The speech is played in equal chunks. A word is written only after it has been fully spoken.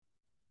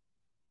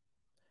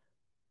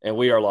And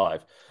we are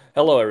live.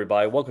 Hello,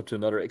 everybody. Welcome to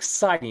another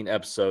exciting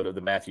episode of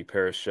the Matthew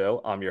Paris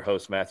Show. I'm your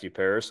host, Matthew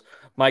Paris.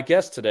 My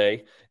guest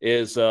today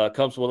is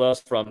comes with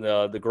us from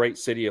the great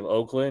city of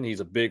Oakland. He's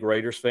a big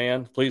Raiders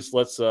fan. Please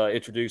let's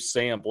introduce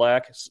Sam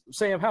Black.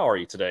 Sam, how are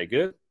you today?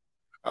 Good.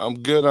 I'm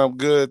good. I'm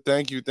good.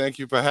 Thank you. Thank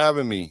you for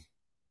having me.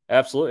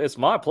 Absolutely, it's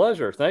my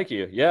pleasure. Thank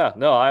you. Yeah,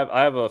 no,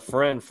 I have a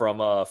friend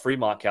from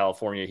Fremont,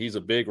 California. He's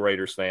a big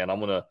Raiders fan. I'm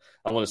gonna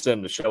send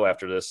him the show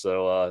after this,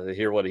 so to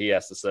hear what he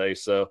has to say.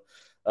 So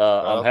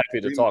Shout I'm out to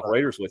happy to talk Fremont.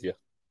 Raiders with you.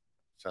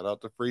 Shout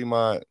out to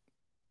Fremont.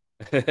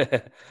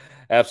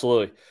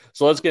 Absolutely.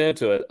 So let's get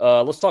into it.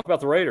 Let's talk about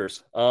the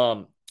Raiders.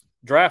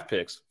 Draft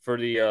picks for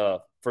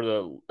the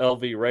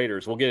LV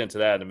Raiders. We'll get into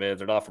that in a minute.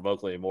 They're not from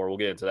Oakland anymore. We'll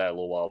get into that in a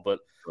little while. But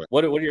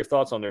what are your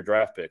thoughts on their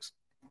draft picks?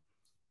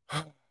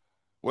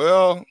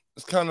 Well,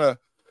 it's kind of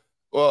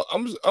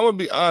I'm gonna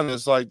be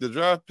honest. Like the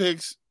draft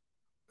picks,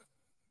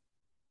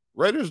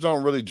 Raiders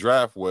don't really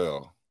draft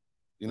well.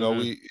 You know, Mm-hmm.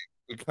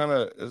 we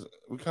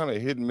kind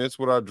of hit and miss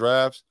with our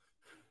drafts.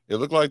 It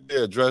looked like they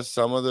addressed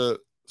some of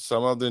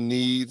the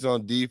needs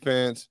on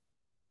defense.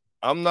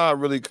 I'm not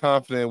really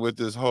confident with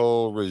this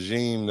whole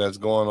regime that's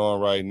going on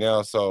right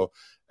now. So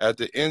at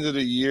the end of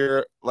the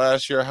year,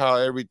 last year, how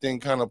everything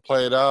kind of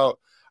played out,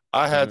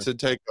 I had Mm-hmm. to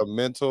take a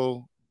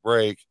mental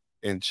break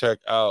and check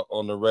out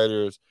on the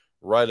Raiders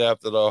right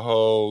after the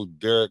whole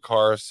Derek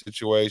Carr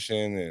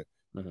situation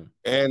Mm-hmm.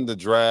 and the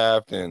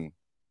draft and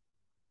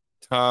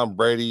Tom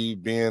Brady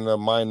being a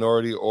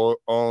minority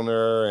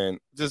owner and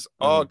just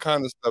Mm-hmm. all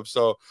kind of stuff.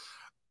 So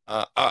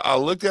I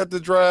looked at the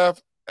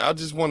draft. I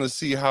just want to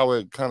see how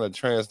it kind of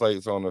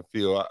translates on the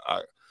field.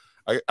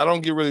 I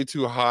don't get really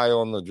too high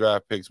on the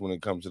draft picks when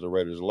it comes to the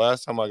Raiders. The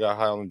last time I got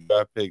high on the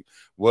draft pick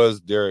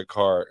was Derek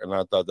Carr, and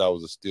I thought that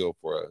was a steal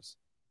for us.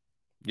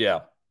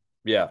 Yeah,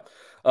 yeah.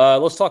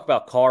 Let's talk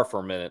about Carr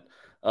for a minute.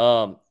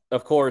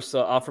 Of course,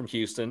 I'm from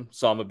Houston,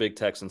 so I'm a big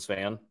Texans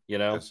fan.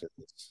 Yes,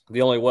 yes.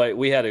 The only way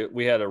we had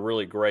a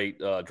really great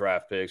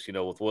draft picks,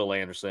 with Will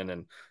Anderson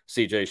and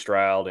C.J.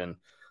 Stroud, and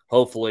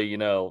hopefully,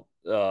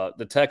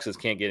 the Texans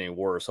can't get any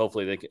worse.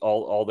 Hopefully,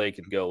 all they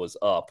could go is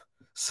up.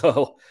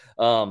 So,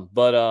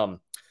 but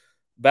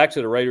back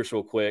to the Raiders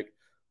real quick.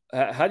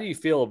 How do you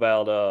feel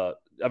about?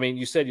 I mean,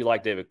 you said you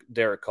like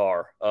Derek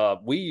Carr.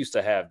 We used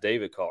to have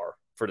David Carr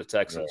for the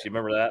Texans. You Right.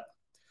 remember that?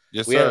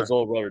 Yes, We had sir. his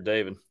older brother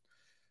David.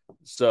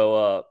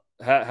 So,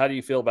 how do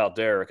you feel about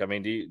Derek? I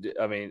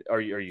mean, are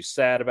you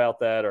sad about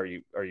that? Are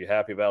you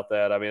happy about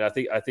that? I mean, I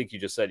think you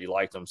just said you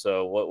liked him.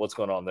 So, what's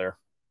going on there?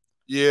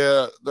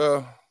 Yeah,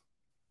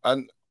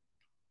 I,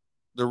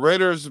 the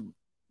Raiders,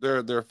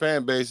 their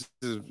fan base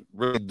is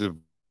really the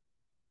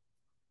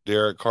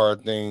Derek Carr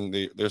thing.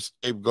 They're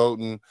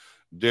scapegoating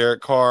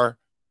Derek Carr.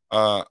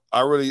 I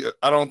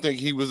don't think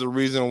he was the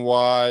reason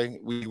why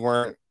we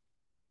weren't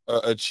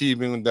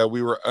achieving, that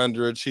we were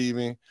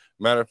underachieving.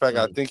 Matter of fact,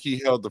 I Mm-hmm. think he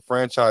held the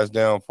franchise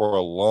down for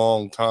a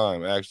long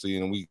time, actually,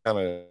 and we kind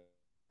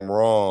of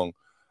wrong.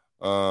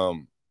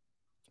 Um,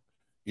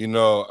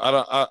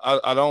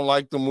 I don't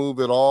like the move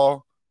at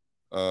all.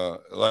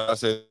 Like I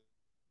said,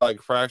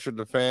 like fractured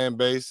the fan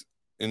base,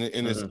 and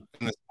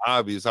Mm-hmm. it's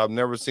obvious. I've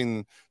never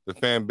seen the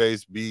fan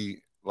base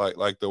be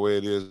like the way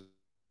it is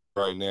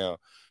right now.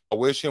 I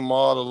wish him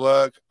all the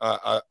luck.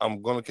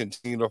 I'm going to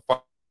continue to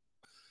fight.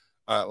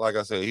 Like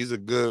I said, he's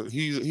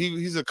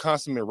a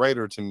consummate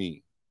Raider to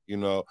me,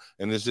 and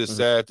it's just Mm-hmm.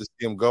 sad to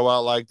see him go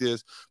out like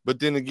this. But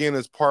then again,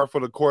 it's par for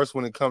the course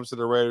when it comes to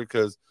the Raider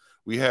because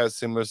we had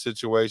similar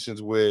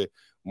situations with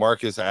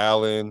Marcus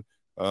Allen,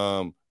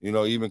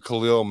 even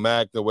Khalil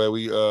Mack, the way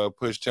we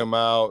pushed him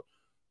out.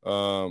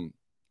 Um,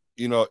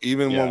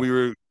 even when Yeah. we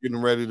were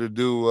getting ready to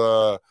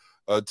do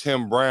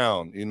Tim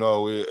Brown,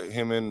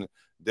 him and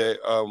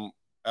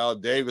Al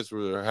Davis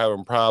were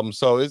having problems.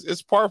 So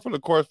it's par for the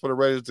course for the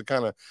Raiders to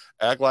kind of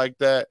act like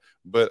that.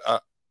 But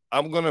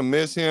I'm gonna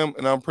miss him,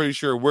 and I'm pretty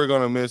sure we're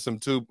gonna miss him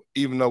too,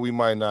 even though we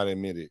might not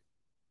admit it.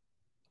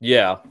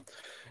 Yeah.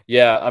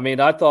 Yeah. I mean,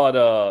 I thought.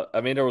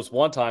 I mean, there was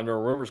one time there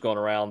were rumors going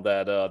around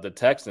that the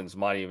Texans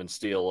might even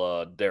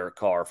steal Derek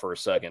Carr for a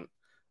second.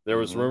 There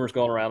was Mm-hmm. rumors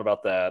going around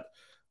about that.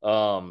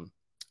 Um,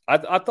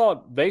 I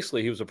thought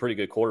basically he was a pretty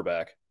good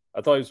quarterback.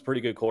 I thought he was a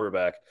pretty good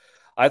quarterback.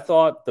 I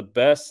thought the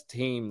best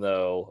team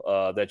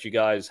though that you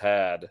guys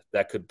had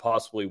that could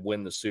possibly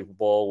win the Super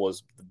Bowl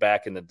was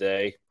back in the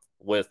day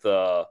with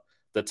the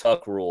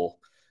Tuck rule,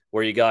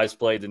 where you guys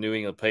played the New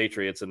England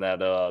Patriots in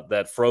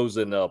that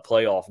frozen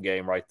playoff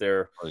game right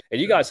there. Oh,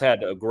 And you yeah. guys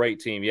had a great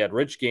team. You had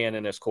Rich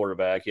Gannon as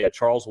quarterback. You had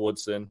Charles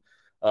Woodson.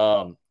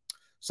 Um,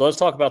 so let's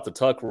talk about the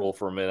Tuck rule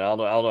for a minute. I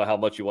don't know how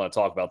much you want to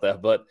talk about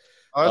that, but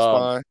Oh, that's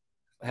um, fine.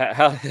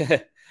 how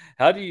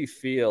how do you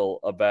feel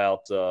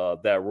about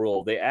that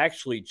rule? They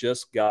actually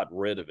just got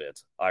rid of it,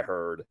 I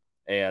heard,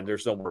 and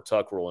there's no more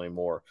tuck rule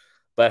anymore.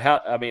 But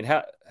how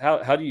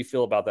do you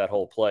feel about that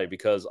whole play?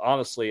 Because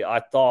honestly, I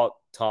thought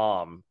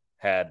Tom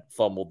had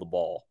fumbled the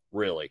ball,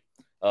 really.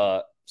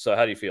 So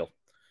how do you feel?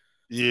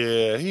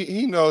 Yeah,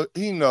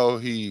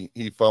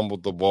 he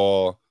fumbled the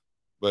ball.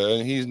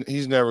 but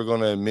he's never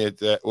going to admit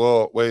that.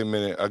 Well, wait a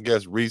minute. I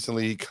guess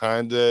recently he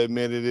kind of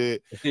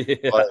admitted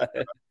it. Like,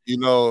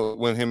 Yeah.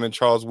 when him and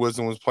Charles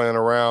Woodson was playing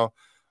around.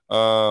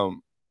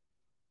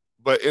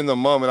 But in the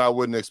moment, I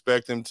wouldn't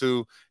expect him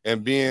to.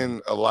 And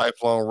being a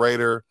lifelong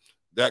Raider,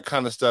 that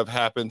kind of stuff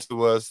happened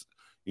to us.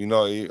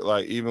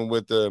 Like even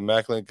with the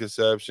Immaculate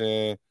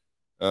Conception,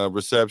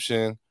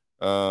 reception,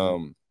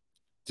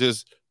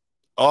 just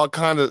all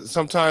kind of.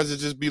 Sometimes it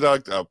just be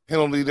like a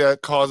penalty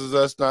that causes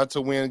us not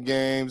to win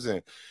games,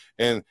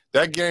 and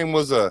that game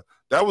was a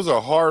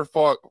hard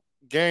fought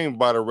game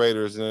by the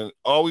Raiders, and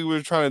all we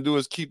were trying to do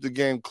is keep the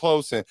game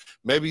close, and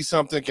maybe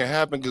something can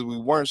happen because we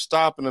weren't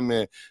stopping them,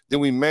 and then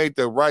we made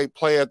the right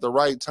play at the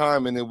right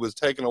time, and it was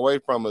taken away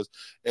from us.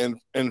 And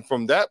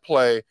from that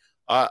play,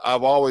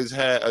 I've always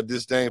had a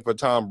disdain for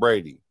Tom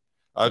Brady.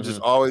 I've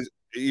just always,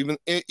 even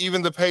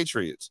the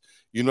Patriots,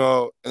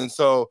 and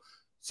so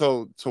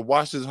to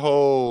watch this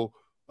whole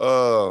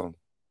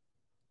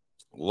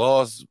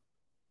Las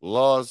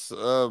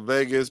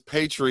Vegas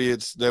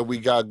Patriots that we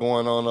got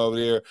going on over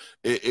there,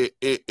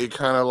 it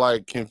kind of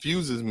like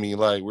confuses me.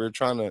 Like we're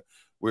trying to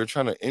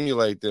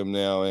emulate them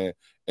now,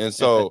 and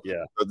so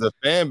Yeah. the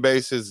fan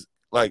base is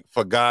like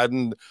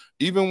forgotten.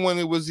 Even when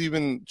it was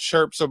even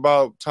chirps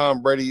about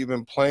Tom Brady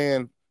even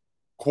playing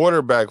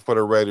quarterback for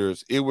the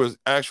Raiders, it was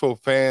actual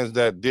fans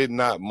that did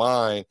not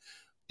mind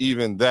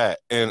even that,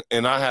 and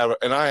I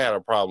had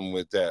a problem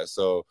with that.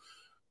 So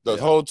the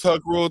whole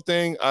tuck rule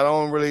thing, I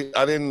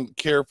didn't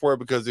care for it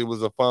because it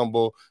was a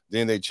fumble.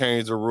 Then they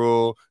changed the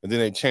rule, and then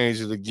they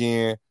changed it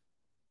again.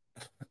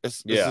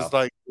 It's just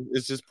like,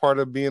 it's just part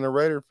of being a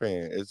Raider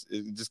fan.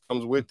 It just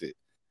comes with it.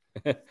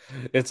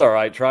 It's all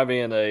right. Try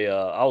being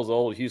I was an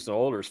old Houston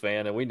Oilers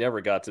fan, and we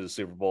never got to the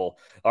Super Bowl.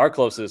 Our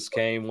closest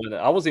came when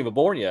I wasn't even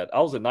born yet.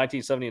 I was in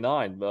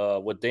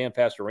 1979 with Dan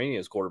Pastorini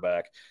as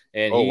quarterback,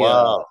 and Oh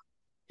wow.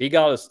 he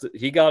got us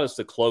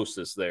the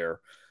closest there.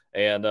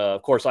 And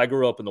of course, I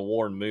grew up in the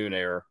Warren Moon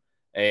era,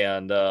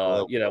 and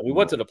we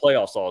went to the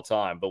playoffs all the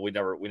time, but we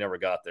never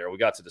got there. We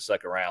got to the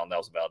second round. That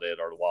was about it,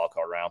 or the wild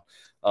card round.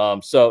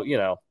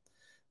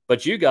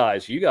 But you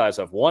guys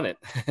have won it.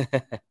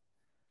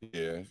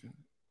 Yeah.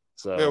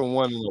 So We haven't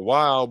won in a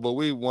while, but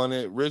we won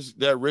it.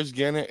 That Rich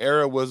Gannon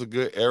era was a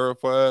good era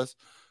for us.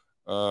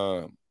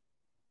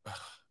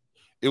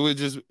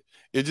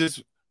 It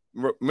just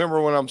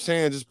remember what I'm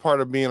saying, just part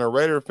of being a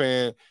Raider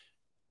fan.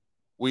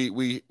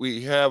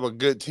 We have a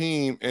good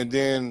team, and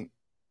then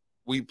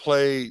we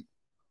played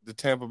the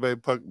Tampa Bay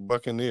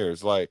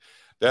Buccaneers. Like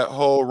that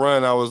whole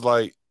run, I was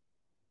like,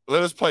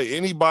 let us play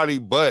anybody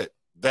but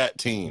that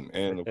team.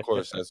 And of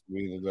course, that's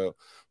we ended up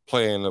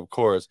playing, of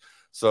course.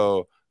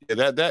 So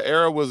yeah, that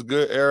era was a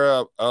good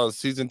era.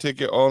 Season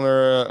ticket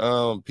owner,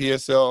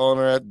 PSL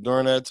owner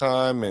during that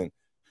time, and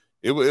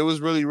it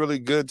was really, really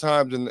good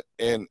times,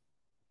 and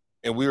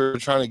we were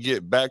trying to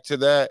get back to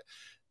that,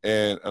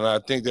 and I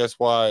think that's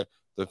why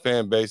the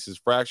fan base is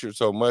fractured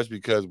so much,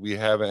 because we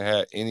haven't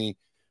had any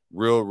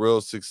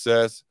real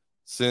success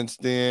since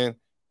then,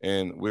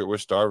 and we're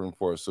starving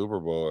for a Super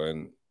Bowl.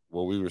 And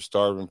we were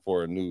starving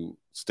for a new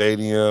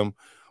stadium.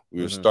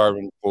 We were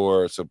starving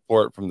for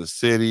support from the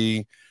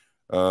city.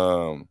 We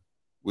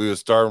were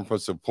starving for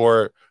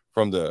support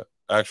from the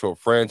actual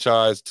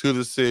franchise to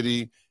the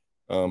city.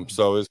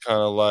 So it's kind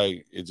of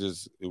like it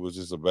was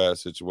just a bad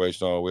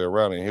situation all the way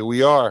around. And here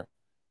we are,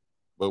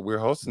 but we're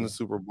hosting the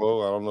Super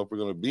Bowl. I don't know if we're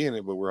going to be in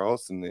it, but we're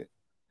hosting it.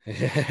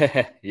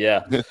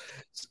 Yeah.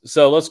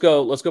 So let's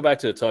go back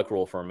to the tuck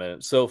rule for a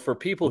minute. So for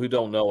people who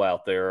don't know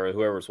out there, or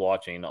whoever's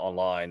watching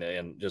online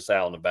and just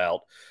out and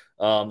about,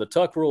 the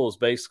tuck rule is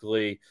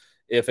basically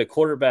if a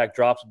quarterback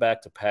drops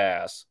back to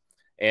pass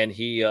and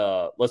he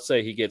let's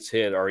say he gets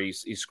hit, or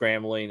he's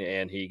scrambling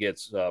and he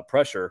gets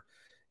pressure.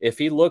 If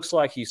he looks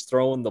like he's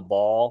throwing the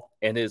ball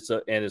and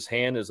his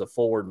hand is a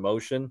forward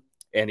motion,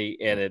 and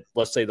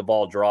let's say the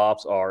ball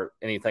drops or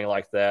anything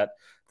like that,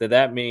 then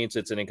that means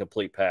it's an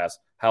incomplete pass.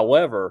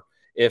 However,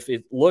 if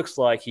it looks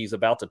like he's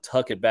about to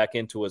tuck it back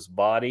into his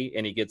body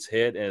and he gets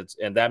hit,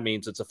 and that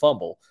means it's a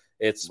fumble.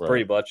 It's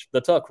pretty much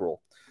the tuck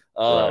rule.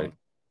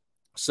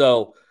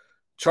 So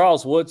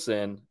Charles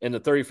Woodson in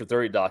the 30 for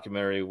 30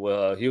 documentary,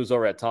 he was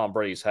over at Tom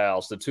Brady's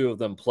house. The two of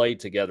them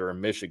played together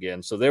in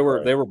Michigan, so they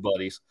were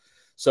buddies.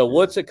 So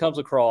Woodson comes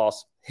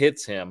across,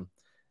 hits him,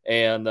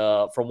 and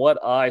from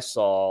what I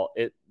saw,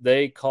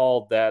 they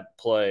called that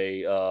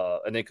play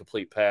an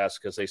incomplete pass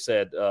because they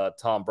said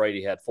Tom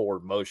Brady had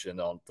forward motion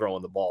on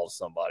throwing the ball to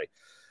somebody.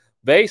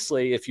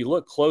 Basically, if you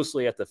look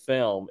closely at the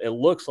film, it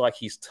looks like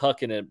he's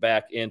tucking it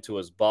back into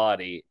his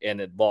body,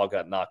 and the ball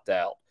got knocked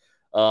out.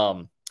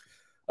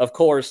 Of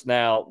course,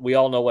 now we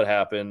all know what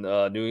happened.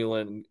 New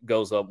England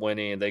goes up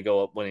winning, and they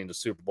go up winning the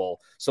Super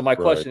Bowl. So my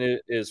question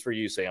is for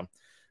you, Sam.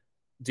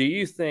 Do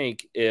you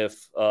think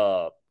if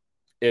the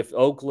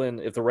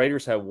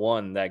Raiders had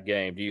won that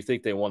game, do you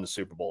think they won the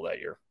Super Bowl that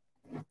year?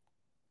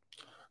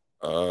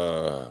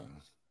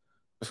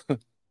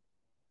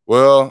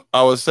 Well,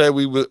 I would say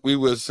we would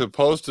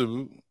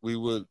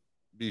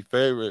be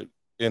favored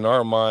in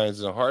our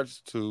minds and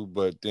hearts too,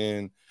 but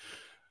then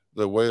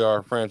the way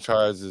our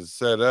franchise is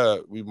set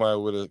up, we might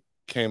would have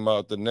came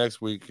out the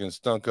next week and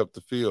stunk up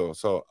the field.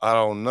 So I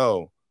don't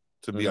know,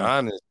 to be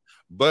honest.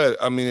 But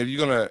I mean, if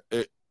you're gonna,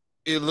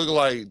 it looked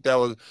like that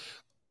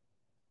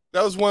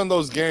was one of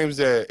those games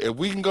that if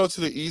we can go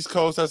to the East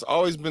Coast, that's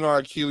always been our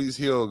Achilles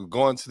heel,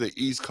 going to the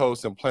East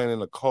Coast and playing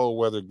in a cold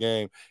weather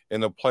game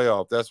in the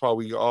playoff. That's why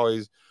we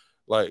always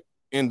like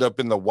end up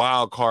in the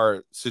wild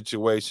card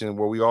situation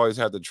where we always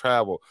have to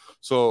travel.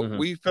 So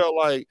we felt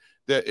like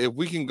that if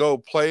we can go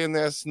play in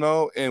that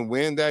snow and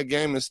win that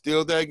game and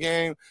steal that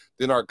game,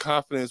 then our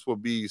confidence will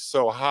be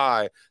so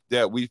high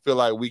that we feel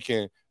like we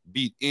can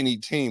beat any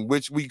team,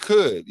 which we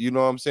could, you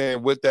know what I'm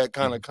saying, with that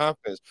kind of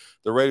confidence.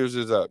 The Raiders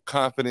is a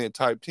confident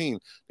type team.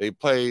 They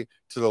play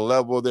to the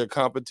level of their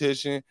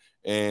competition,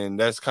 and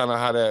that's kind of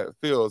how that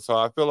feels. So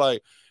I feel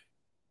like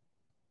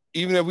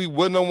even if we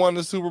wouldn't have won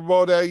the Super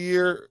Bowl that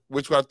year,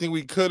 which I think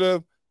we could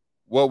have,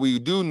 what we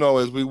do know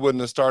is we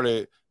wouldn't have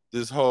started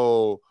this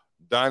whole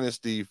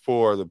dynasty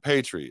for the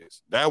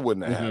Patriots. That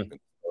wouldn't have happened.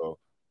 So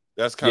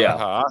that's kind of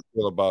how I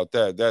feel about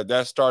that.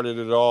 That started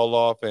it all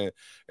off, and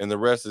the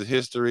rest is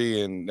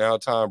history. And now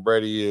Tom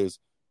Brady is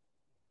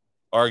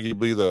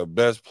arguably the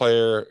best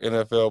player,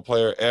 NFL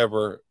player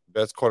ever,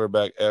 best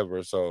quarterback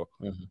ever. So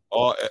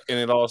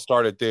it all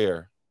started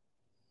there.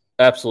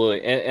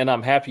 Absolutely. And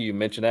I'm happy you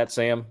mentioned that,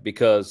 Sam,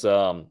 because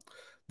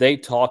they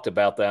talked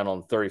about that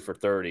on 30 for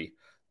 30.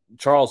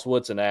 Charles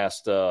Woodson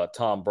asked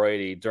Tom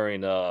Brady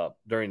during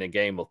a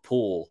game of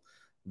pool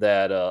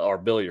that or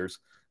billiards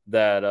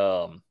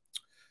that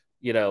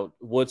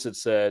Woodson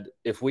said,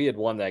 if we had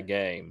won that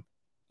game,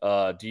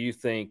 do you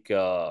think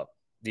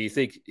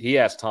he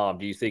asked Tom,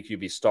 do you think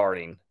you'd be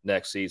starting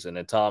next season?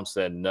 And Tom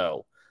said,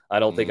 no, I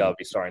don't think I would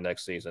be starting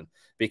next season,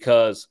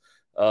 because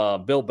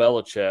Bill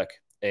Belichick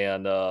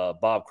and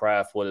Bob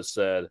Kraft would have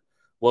said,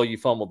 well, you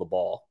fumbled the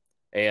ball.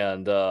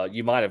 And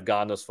you might have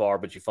gotten this far,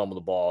 but you fumbled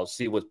the ball.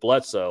 See, with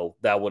Bledsoe,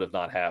 that would have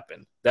not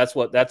happened.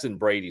 That's in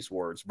Brady's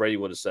words. Brady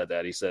would have said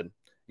that. He said,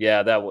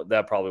 yeah,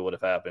 that probably would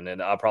have happened.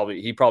 And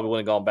he probably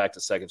wouldn't have gone back to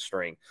second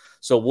string.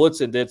 So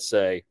Woodson did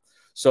say,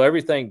 so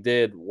everything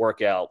did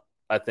work out,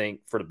 I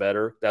think, for the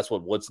better. That's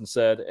what Woodson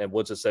said. And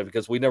Woodson said,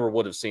 because we never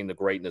would have seen the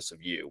greatness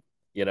of you.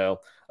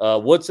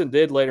 Woodson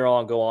did later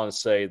on go on to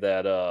say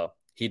that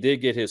he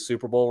did get his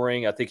Super Bowl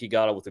ring. I think he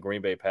got it with the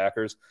Green Bay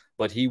Packers,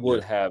 but he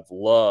would have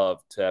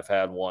loved to have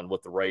had one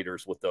with the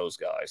Raiders with those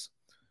guys.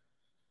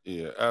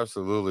 Yeah,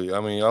 absolutely. I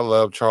mean, I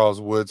love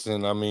Charles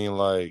Woodson. I mean,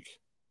 like,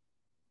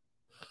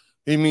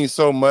 he means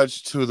so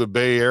much to the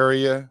Bay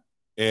Area,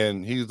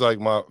 and he's like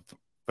my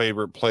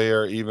favorite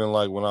player. Even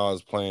like when I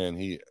was playing,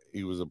 he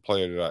was a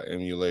player that I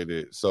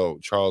emulated. So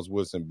Charles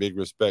Woodson, big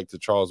respect to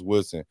Charles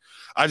Woodson.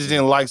 I just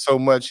didn't like so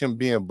much him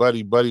being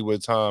buddy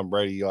with Tom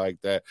Brady like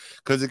that,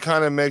 because it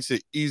kind of makes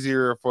it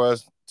easier for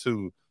us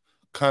to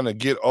kind of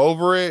get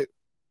over it.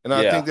 And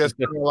I think that's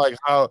kind of like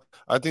how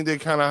I think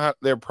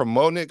they're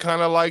promoting it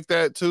kind of like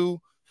that too,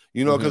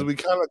 because we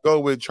kind of go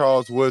with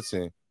Charles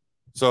Woodson.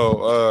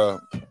 So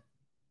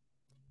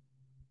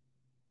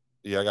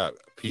yeah, I got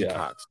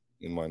peacocks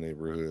in my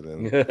neighborhood,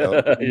 and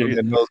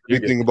that knows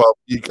anything about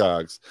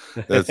peacocks.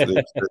 That's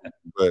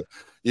but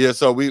yeah.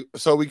 So we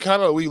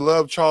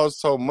love Charles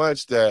so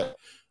much that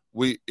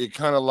it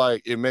kind of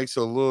like it makes it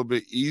a little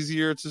bit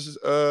easier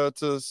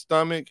to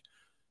stomach,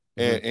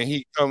 and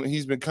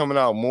he's been coming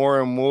out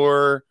more and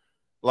more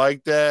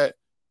like that.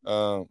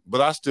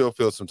 But I still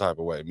feel some type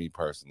of way, me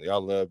personally. I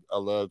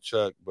love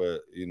Chuck, but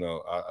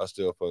I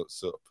still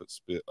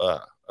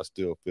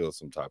feel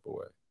some type of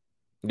way.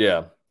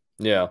 Yeah.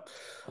 Yeah.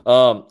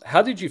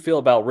 How did you feel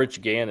about Rich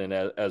Gannon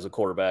as a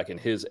quarterback and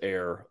his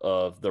air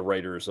of the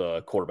Raiders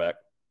quarterback?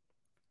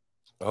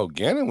 Oh,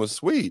 Gannon was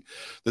sweet.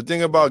 The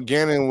thing about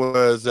Gannon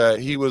was that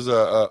he was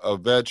a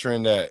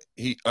veteran, that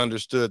he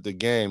understood the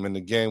game, and the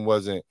game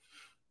wasn't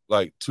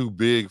like too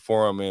big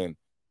for him.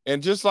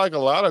 And just like a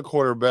lot of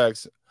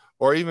quarterbacks,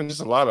 or even just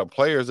a lot of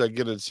players that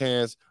get a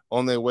chance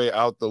on their way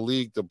out the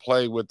league to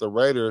play with the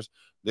Raiders,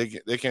 they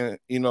can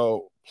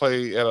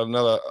play at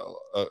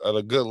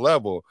a good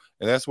level,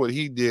 and that's what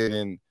he did.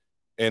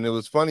 And it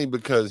was funny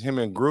because him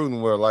and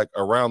Gruden were like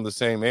around the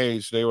same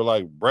age. They were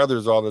like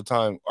brothers all the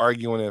time,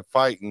 arguing and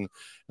fighting.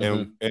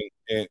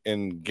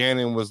 And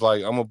Gannon was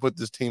like, I'm gonna put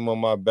this team on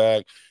my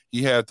back.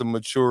 He had the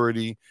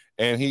maturity,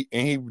 and he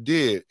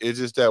did. It's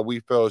just that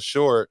we fell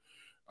short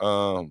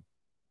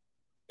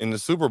in the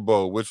Super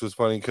Bowl, which was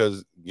funny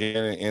because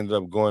Gannon ended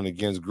up going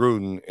against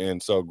Gruden,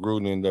 and so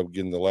Gruden ended up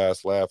getting the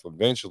last laugh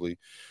eventually.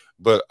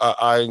 But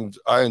I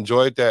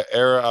enjoyed that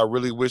era. I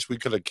really wish we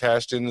could have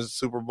cashed in the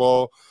Super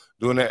Bowl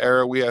during that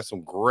era. We had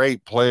some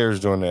great players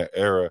during that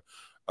era.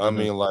 I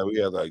mean, like we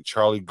had like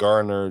Charlie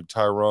Garner,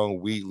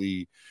 Tyrone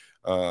Wheatley.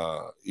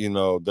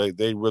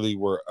 They really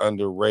were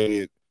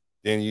underrated.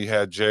 Then you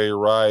had Jerry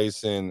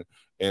Rice and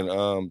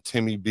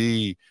Timmy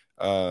B.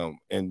 And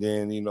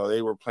then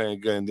they were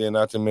playing good. And then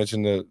not to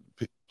mention the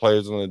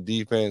players on the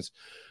defense.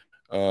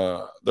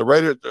 The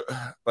Raiders,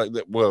 like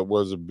that,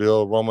 was a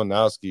Bill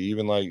Romanowski.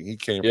 Even like he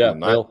came from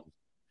the 90s.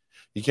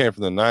 He came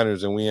from the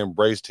Niners, and we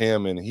embraced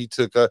him, and he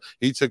took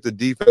the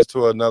defense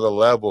to another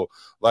level.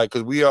 Like,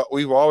 because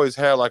we've always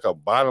had like a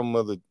bottom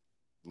of the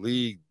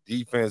league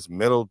defense,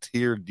 middle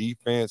tier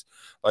defense.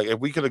 Like, if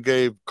we could have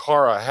gave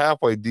Carr a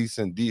halfway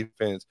decent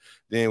defense,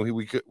 then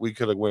we could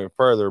have went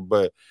further.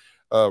 But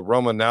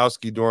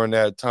Romanowski during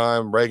that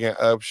time, Reagan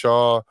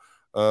Upshaw,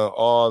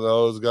 all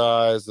those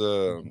guys,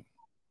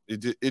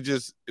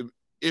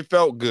 it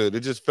felt good.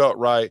 It just felt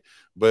right,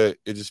 but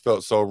it just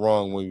felt so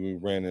wrong when we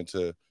ran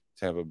into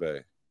Tampa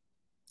Bay.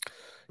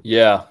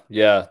 Yeah,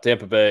 yeah.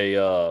 Tampa Bay,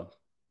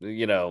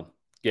 you know,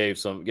 gave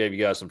you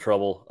guys some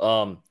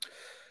trouble.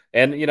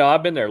 And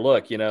I've been there.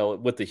 Look,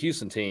 with the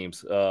Houston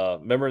teams,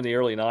 remember in the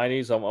early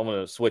 '90s? I'm going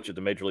to switch it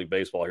to Major League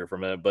Baseball here for a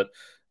minute, but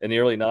in the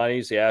early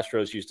 '90s, the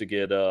Astros used to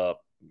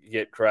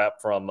get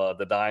crap from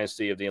the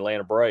dynasty of the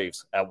Atlanta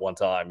Braves at one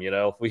time. We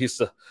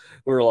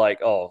were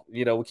like, oh,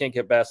 we can't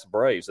get past the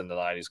Braves in the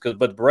 '90s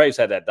but the Braves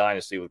had that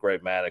dynasty with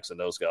Grave Maddux and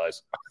those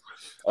guys.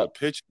 The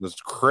pitch was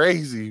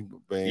crazy,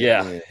 man.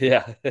 Yeah,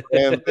 yeah.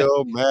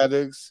 Bill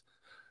Maddox.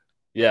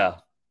 Yeah,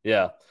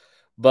 yeah.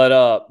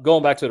 But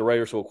going back to the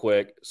Raiders real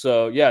quick.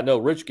 So, yeah, no,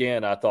 Rich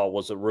Gann I thought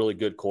was a really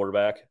good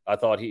quarterback. I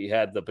thought he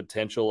had the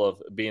potential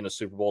of being a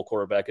Super Bowl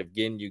quarterback, of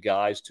getting you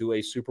guys to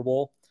a Super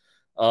Bowl.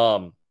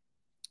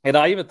 And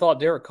I even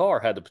thought Derek Carr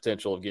had the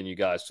potential of getting you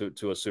guys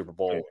to a Super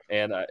Bowl.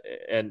 And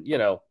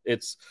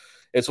it's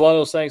one of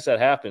those things that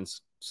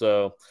happens.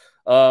 So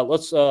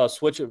let's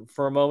switch it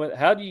for a moment.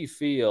 How do you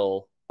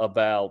feel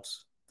about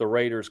the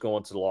Raiders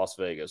going to Las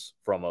Vegas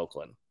from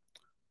Oakland?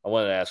 I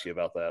wanted to ask you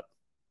about that.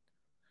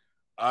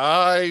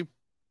 I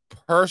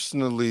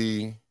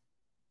personally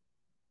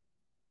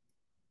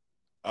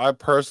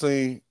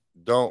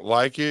don't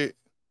like it.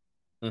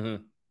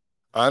 Mm-hmm.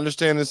 I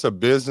understand it's a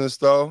business,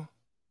 though.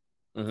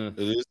 Mm-hmm.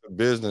 It is a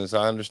business.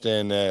 I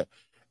understand that.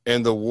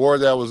 And the war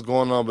that was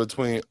going on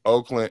between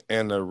Oakland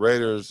and the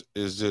Raiders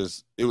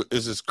is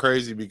it's just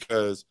crazy,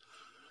 because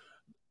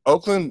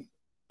Oakland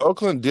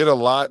did a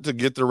lot to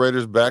get the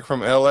Raiders back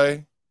from LA.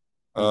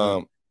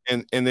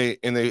 Mm-hmm. And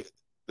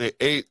they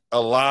ate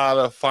a lot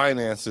of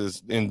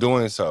finances in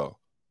doing so.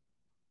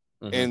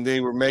 Mm-hmm. And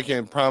they were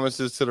making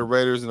promises to the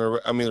Raiders, and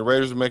the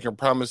Raiders were making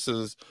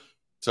promises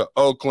to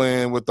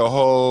Oakland with the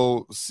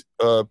whole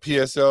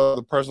PSL,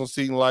 the personal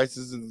seating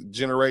license, and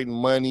generating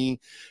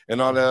money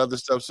and all that other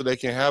stuff so they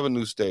can have a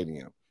new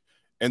stadium.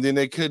 And then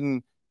they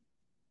couldn't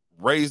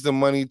raise the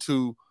money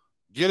to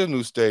get a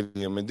new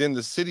stadium. And then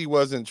the city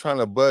wasn't trying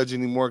to budge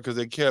anymore because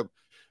they kept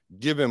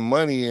giving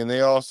money, and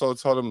they also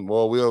told them,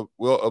 well,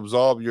 we'll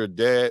absolve your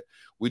debt.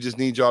 We just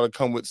need y'all to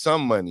come with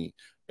some money.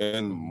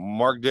 And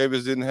Mark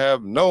Davis didn't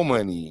have no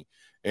money.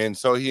 And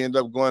so he ended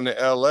up going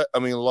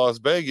to Las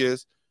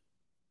Vegas.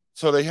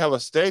 So they have a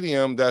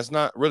stadium that's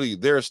not really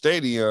their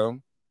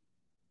stadium.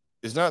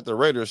 It's not the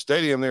Raiders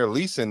stadium. They're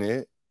leasing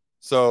it.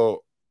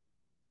 So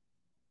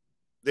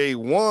they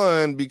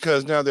won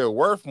because now they're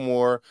worth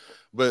more.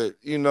 But,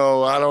 I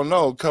don't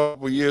know. A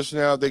couple of years from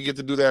now, they get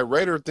to do that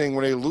Raider thing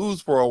where they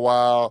lose for a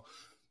while.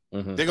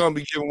 Mm-hmm. They're going to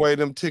be giving away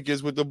them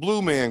tickets with the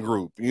Blue Man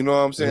Group. You know what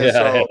I'm saying?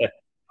 Yeah. So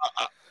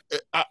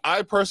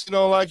I personally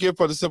don't like it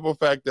for the simple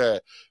fact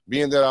that,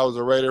 being that I was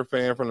a Raider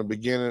fan from the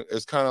beginning,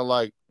 it's kind of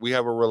like we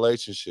have a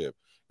relationship.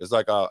 It's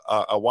like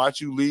I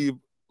watch you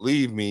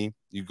leave me.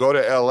 You go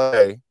to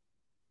LA.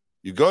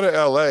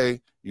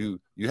 You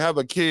have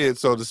a kid,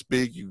 so to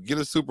speak. You get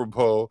a Super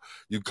Bowl.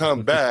 You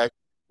come back.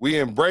 We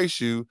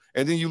embrace you,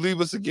 and then you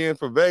leave us again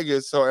for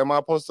Vegas. So am I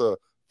supposed to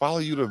follow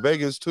you to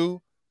Vegas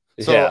too?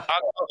 So yeah.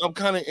 I'm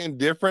kind of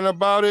indifferent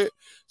about it.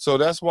 So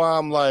that's why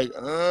I'm like,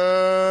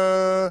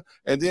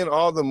 and then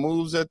all the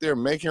moves that they're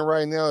making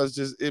right now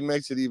it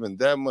makes it even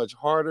that much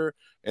harder.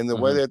 And the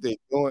way that they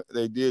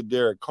did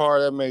Derek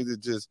Carr, that makes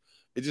it just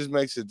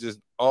makes it just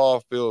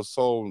all feel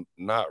so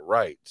not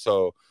right.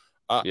 So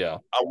I'm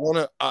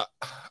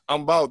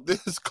about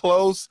this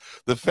close.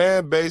 The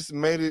fan base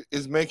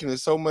is making it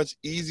so much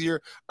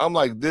easier. I'm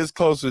like this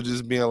close to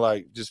just being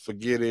like, just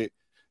forget it.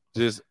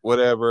 Just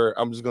whatever.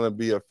 I'm just gonna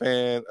be a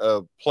fan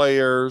of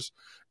players,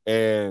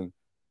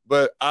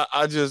 but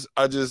I just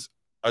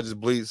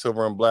bleed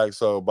silver and black.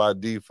 So by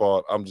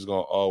default, I'm just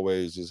gonna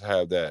always just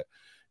have that,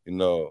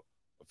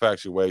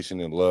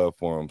 infatuation and love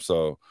for them.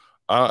 So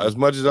as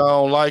much as I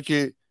don't like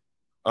it,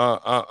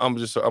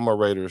 I'm a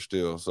Raider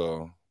still.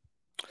 So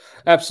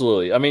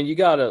absolutely. I mean, you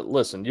gotta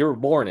listen. You were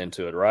born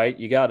into it, right?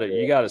 You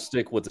gotta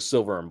stick with the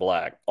silver and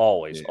black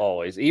always,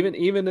 always. Even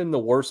in the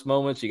worst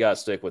moments, you gotta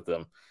stick with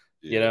them.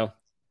 Yeah.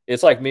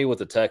 It's like me with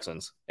the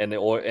Texans and the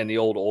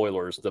old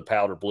Oilers, the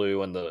powder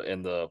blue and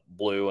the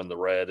blue and the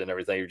red and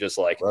everything. You're just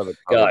like,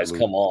 guys,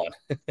 come on.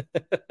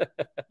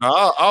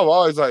 I've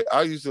always I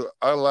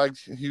liked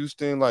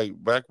Houston, like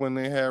back when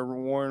they had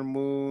Warren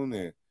Moon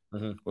and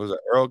was it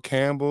Earl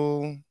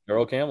Campbell?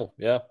 Earl Campbell,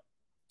 yeah.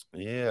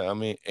 Yeah, I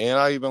mean, and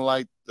I even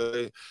liked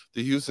the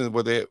Houston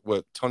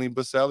what Tony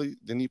Baselli,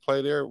 didn't he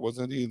play there?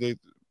 Wasn't he they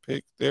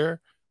picked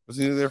there? Was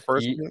he their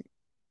first pick?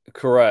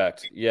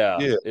 Correct. Yeah.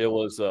 It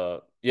was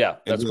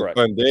that's correct.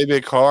 When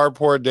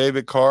poor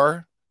David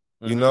Carr.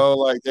 You Mm-hmm. know,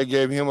 like they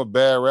gave him a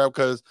bad rap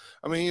because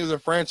I mean he was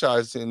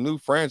a new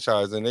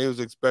franchise, and they was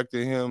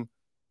expecting him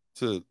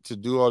to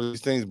do all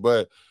these things,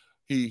 but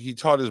he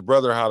taught his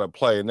brother how to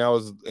play, and that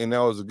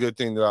was a good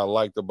thing that I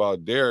liked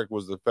about Derek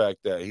was the fact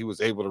that he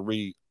was able to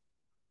read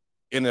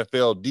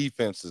NFL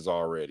defenses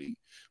already,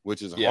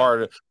 which is Yeah.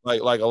 hard.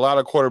 Like a lot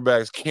of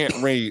quarterbacks can't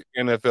read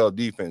NFL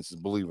defenses,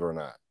 believe it or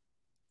not.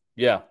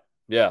 Yeah.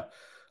 Yeah.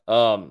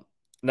 Um,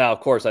 Now,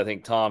 of course, I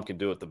think Tom can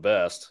do it the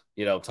best.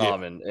 Yeah,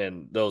 Tom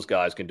and those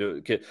guys can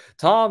do it.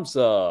 Tom's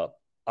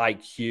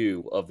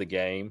IQ of the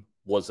game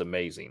was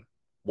amazing.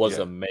 Was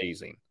yeah,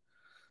 amazing.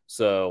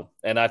 So,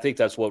 and I think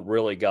that's what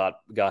really got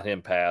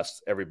him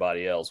past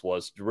everybody else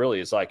was really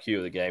his IQ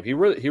of the game. He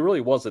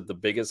really wasn't the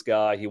biggest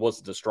guy. He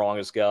wasn't the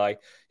strongest guy.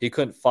 He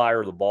couldn't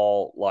fire the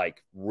ball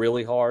like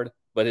really hard,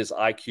 but his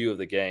IQ of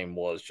the game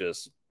was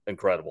just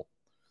incredible.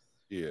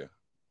 yeah.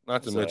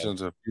 Not to So, mention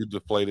a few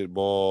deflated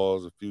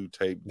balls, a few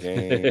taped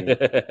games.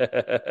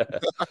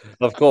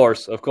 of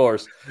course,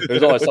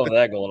 there's always some of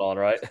that going on,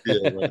 right?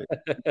 Yeah,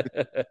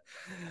 right.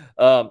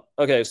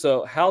 Okay,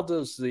 so how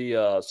does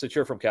since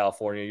you're from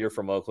California, you're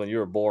from Oakland, you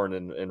were born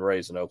and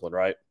raised in Oakland,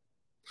 right?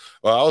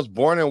 Well, I was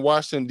born in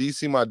Washington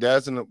D.C. My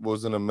dad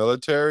was in the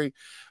military,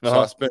 so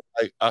Uh-huh.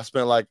 I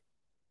spent like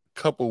a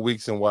couple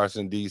weeks in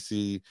Washington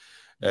D.C.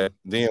 Mhm. at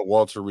then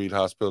Walter Reed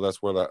Hospital.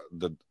 That's where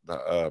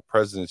the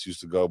presidents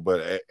used to go.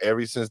 But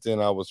ever since then,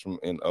 I was from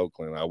in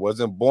Oakland. I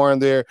wasn't born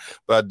there,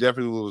 but I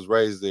definitely was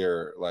raised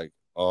there like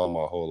all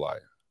my whole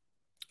life.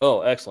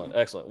 Oh, excellent,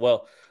 excellent.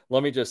 Well,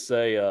 let me just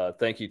say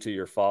thank you to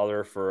your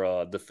father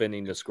for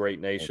defending this great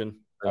nation.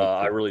 Thank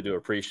I you. really do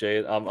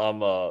appreciate it.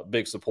 I'm a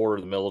big supporter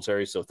of the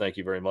military, so thank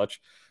you very much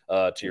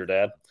to your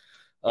dad.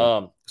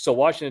 Thank So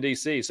Washington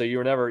D.C. So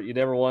you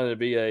never wanted to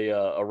be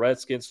a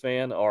Redskins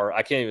fan, or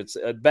I can't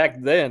even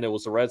back then it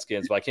was the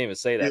Redskins, but I can't even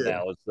say that you.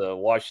 now. It's the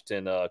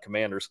Washington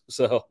Commanders.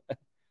 So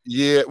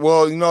Yeah,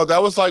 well,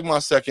 that was like my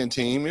second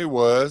team. It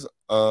was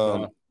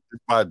uh,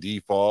 by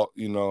default,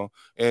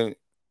 and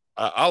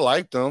I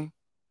liked them.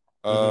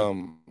 hmm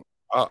Um,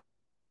 I,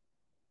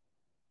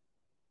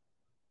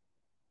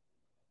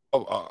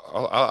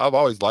 I've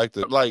always liked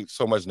it, like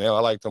so much now. I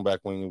liked them back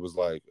when it was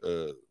like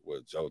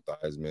with Joe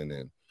Theismann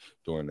and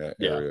during that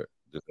yeah,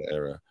 different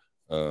era.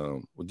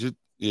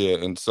 Yeah,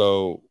 and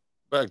so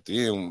back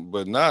then,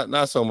 but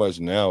not so much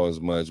now as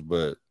much,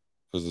 but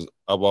because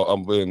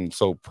I've been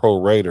so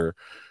pro Raider,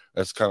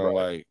 that's kind of right.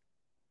 like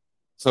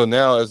so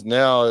now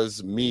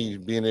it's me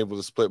being able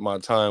to split my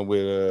time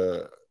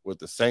with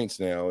the Saints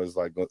now is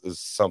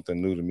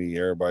something new to me.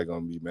 Everybody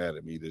gonna be mad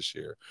at me this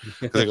year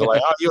because they go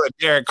like, "Oh, you're a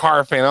Derek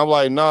Carr fan." I'm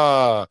like,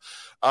 "Nah,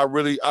 I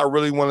really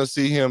want to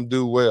see him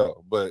do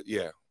well." But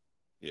yeah,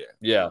 yeah.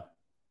 Yeah.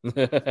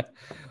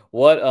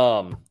 What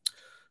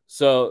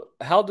So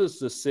how does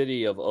the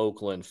city of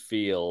Oakland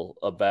feel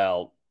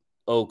about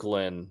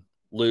Oakland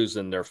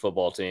losing their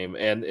football team?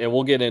 And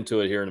we'll get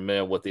into it here in a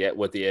minute with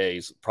the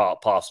A's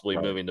possibly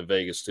Right, moving to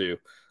Vegas too.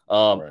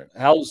 right.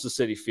 How does the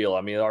city feel?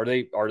 I mean, are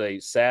they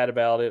sad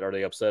about it? Are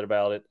they upset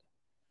about it?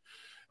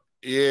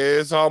 Yeah,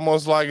 it's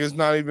almost like it's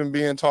not even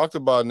being talked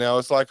about now.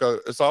 It's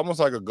almost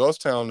like a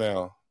ghost town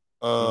now.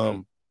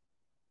 Hmm.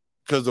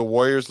 Because the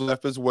Warriors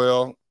left as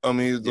well. I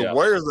mean, the Yeah.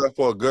 Warriors left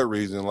for a good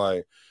reason.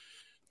 Like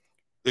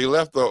they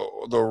left the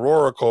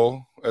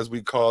Oracle, as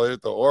we call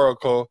it, the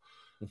Oracle,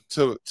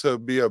 to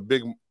be a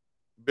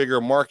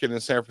bigger market in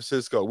San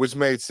Francisco, which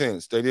made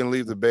sense. They didn't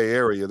leave the Bay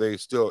Area; they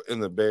still in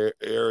the Bay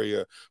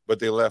Area, but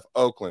they left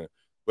Oakland.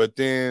 But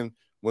then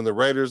when the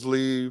Raiders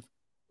leave,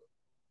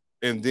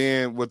 and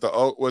then with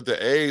the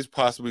A's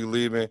possibly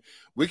leaving,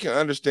 we can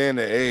understand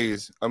the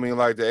A's. I mean,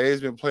 like the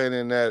A's been playing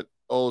in that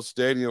old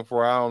stadium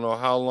for I don't know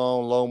how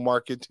long, low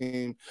market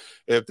team.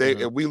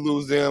 Hmm. If we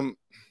lose them,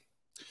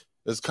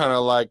 it's kind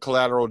of like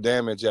collateral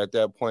damage at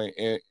that point.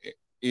 And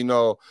you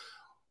know,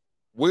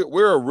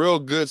 we're a real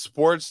good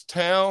sports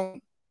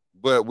town,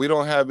 but we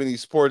don't have any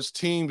sports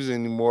teams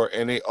anymore,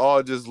 and they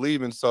all just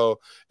leaving. So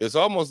it's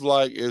almost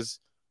like it's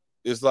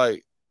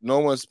like no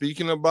one's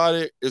speaking about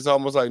it. It's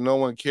almost like no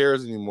one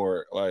cares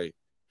anymore. Like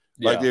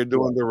Yeah. they're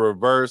doing the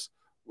reverse,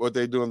 what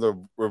they doing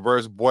the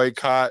reverse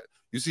boycott.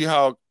 You see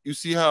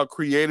how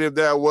creative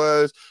that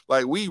was.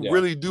 Like we Yeah.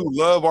 really do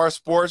love our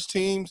sports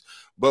teams,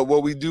 but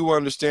what we do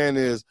understand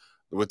is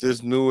with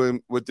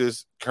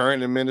this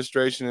current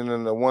administration and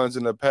then the ones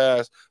in the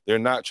past, they're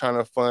not trying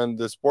to fund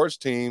the sports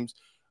teams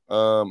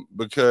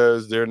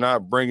because they're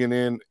not bringing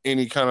in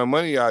any kind of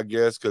money, I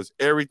guess, because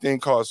everything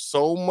costs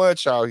so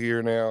much out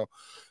here now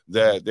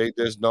Hmm. that they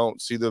just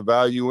don't see the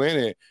value in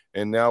it.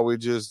 And now we're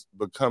just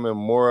becoming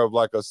more of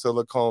like a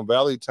Silicon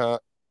Valley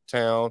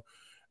town,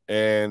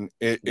 and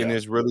Yeah.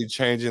 it's really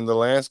changing the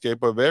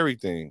landscape of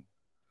everything.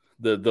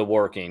 The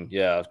working,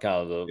 yeah,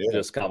 kind of Yeah,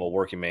 just kind of a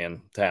working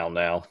man town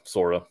now,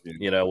 sort of,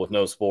 yeah, with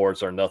no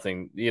sports or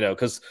nothing,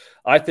 because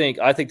I think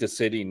the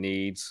city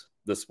needs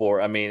the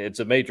sport. I mean, it's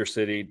a major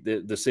city.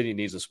 The city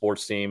needs a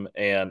sports team,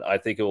 and I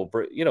think it will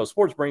bring,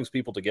 sports brings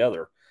people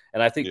together,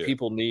 and I think yeah,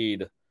 people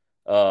need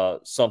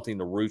something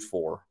to root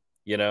for,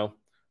 you know.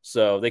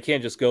 So they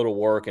can't just go to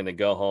work and then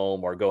go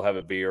home or go have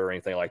a beer or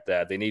anything like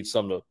that. They need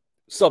something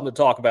to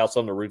talk about,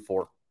 something to root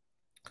for.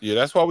 Yeah,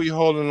 that's why we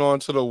holding on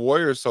to the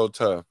Warriors so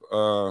tough.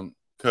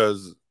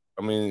 Because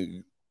I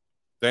mean,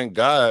 thank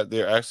God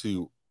they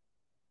actually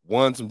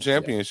won some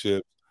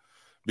championships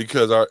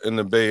because in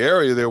the Bay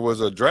Area there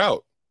was a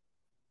drought.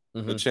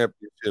 The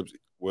championships,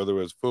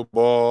 whether it's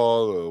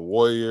football, the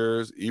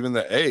Warriors, even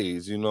the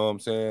A's, you know what I'm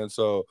saying?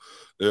 So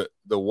the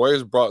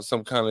Warriors brought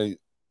some kind of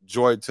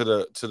joy to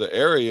the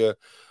area.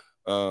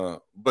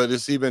 But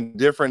it's even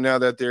different now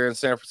that they're in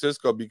San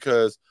Francisco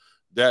because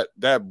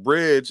that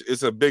bridge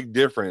is a big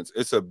difference.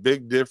 It's a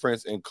big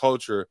difference in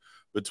culture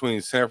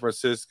between San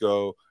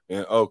Francisco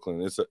and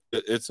Oakland.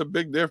 It's a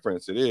big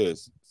difference. It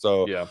is.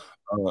 So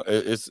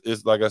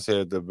it's like I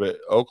said, the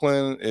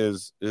Oakland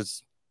is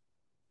it's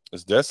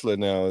desolate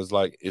now. It's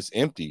like it's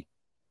empty.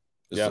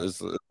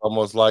 It's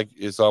almost like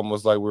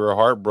we were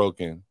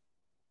heartbroken.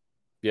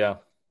 Yeah.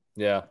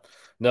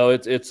 No,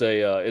 it's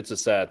a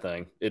sad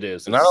thing. It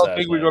is. And it's I a don't sad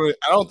think thing.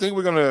 I don't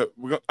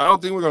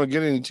think we're gonna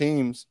get any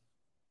teams.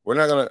 We're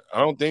not gonna.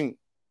 I think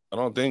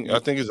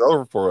it's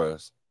over for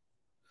us.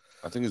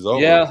 I think it's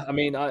over. Yeah, I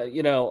mean,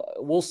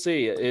 we'll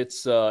see.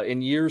 It's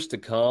in years to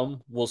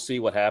come. We'll see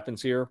what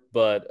happens here,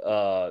 but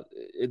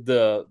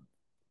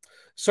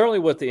certainly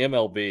with the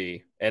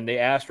MLB and the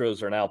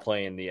Astros are now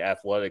playing the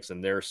Athletics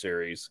in their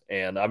series.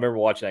 And I remember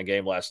watching that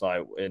game last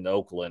night in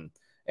Oakland,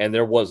 and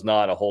there was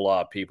not a whole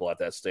lot of people at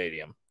that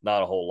stadium.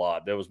 Not a whole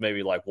lot. There was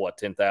maybe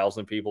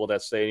 10,000 people at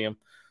that stadium.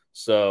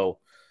 So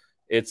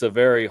it's a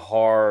very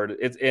hard.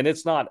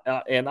 It's not.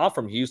 And I'm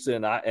from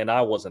Houston, and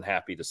I wasn't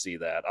happy to see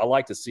that. I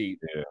like to see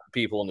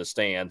people in the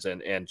stands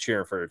and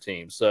cheering for their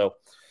team. So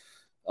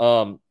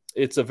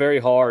it's a very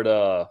hard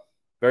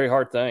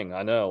thing.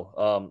 I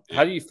know.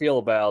 How do you feel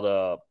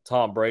about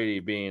Tom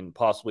Brady being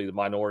possibly the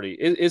minority?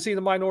 Is he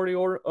the minority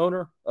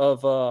owner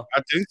of? I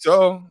think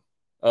so.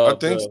 I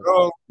think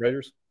so.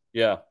 Raiders.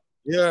 Yeah.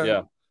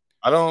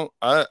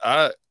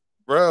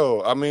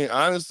 Bro. I mean,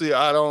 honestly,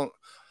 I don't.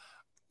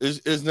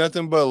 It's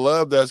nothing but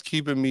love that's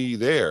keeping me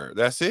there.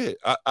 That's it.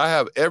 I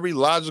have every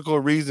logical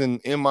reason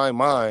in my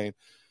mind.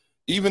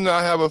 Even though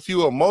I have a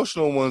few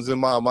emotional ones in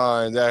my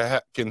mind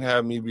that can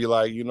have me be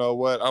like, you know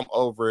what, I'm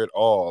over it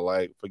all.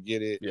 Like,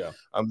 forget it. Yeah.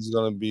 I'm just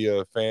going to be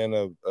a fan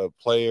of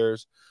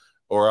players,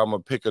 or I'm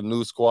going to pick a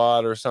new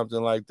squad or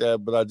something like that,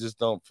 but I just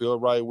don't feel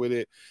right with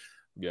it.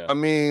 Yeah. I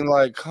mean,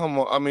 come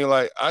on. I mean,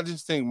 I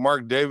just think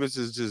Mark Davis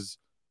is just,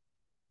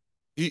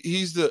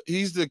 he's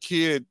the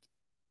kid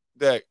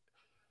that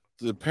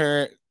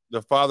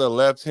the father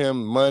left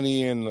him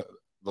money in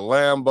the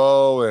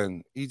Lambo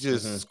and he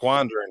just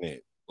squandering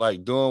it.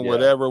 Like doing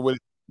whatever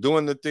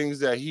doing the things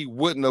that he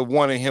wouldn't have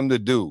wanted him to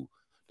do.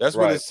 That's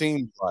what it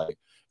seems like.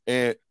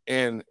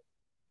 And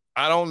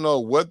I don't know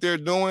what they're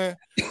doing,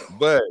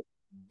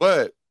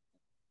 but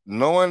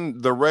knowing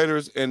the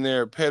Raiders and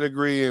their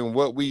pedigree and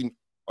what we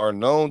are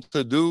known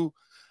to do,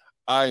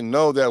 I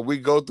know that we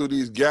go through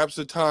these gaps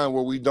of time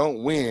where we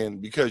don't win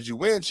because you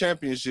win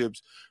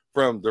championships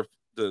from the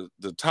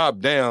top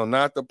down,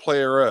 not the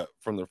player up,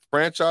 from the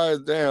franchise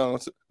down,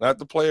 not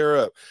the player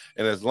up.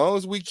 And as long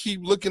as we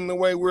keep looking the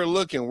way we're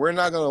looking, we're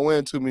not going to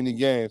win too many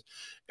games.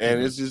 And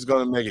it's just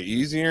going to make it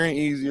easier and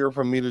easier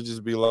for me to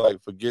just be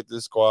like, forget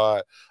this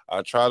squad.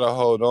 I try to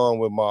hold on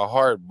with my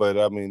heart, but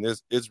I mean,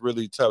 it's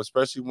really tough,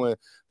 especially when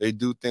they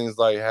do things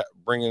like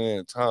bringing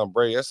in Tom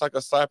Brady. That's like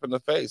a slap in the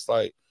face.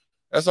 Like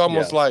that's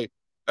almost like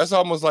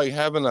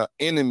having an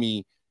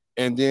enemy,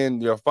 and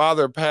then your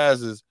father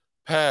pass,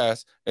 and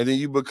then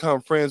you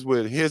become friends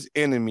with his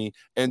enemy,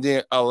 and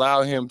then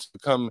allow him to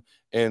come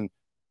and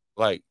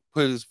like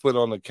put his foot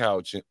on the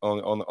couch and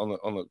on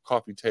the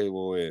coffee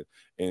table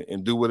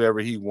and do whatever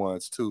he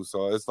wants to.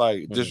 So it's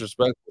like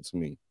disrespectful to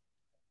me.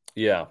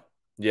 Yeah.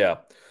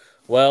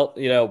 Well,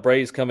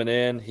 Brady's coming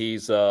in.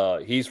 He's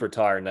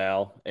retired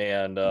now,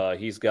 and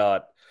he's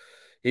got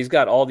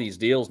all these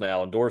deals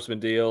now,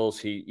 endorsement deals.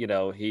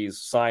 He's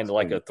signed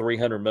like a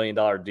 $300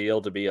 million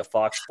deal to be a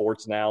Fox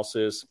Sports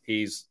analysis.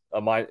 He's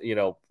a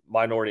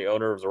minority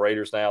owner of the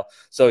Raiders now,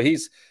 so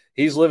he's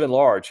living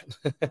large.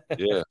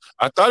 Yeah,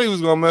 I thought he was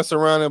gonna mess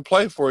around and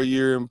play for a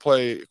year and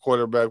play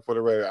quarterback for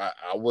the Raiders.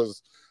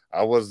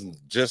 I wasn't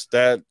just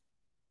that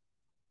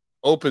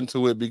open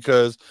to it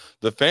because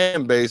the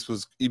fan base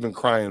was even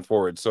crying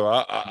for it. So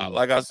I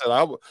like I said,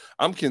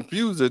 I'm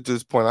confused at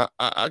this point.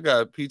 I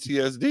got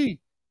PTSD.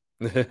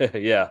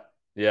 Yeah.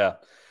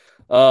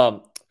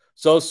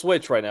 So let's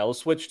switch right now. Let's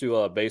switch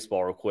to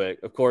baseball real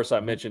quick. Of course, I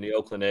mentioned the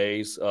Oakland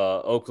A's.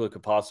 Oakland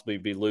could possibly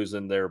be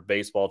losing their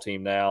baseball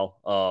team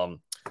now.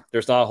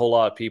 There's not a whole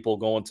lot of people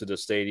going to the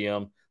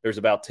stadium. There's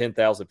about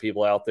 10,000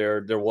 people out there.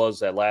 There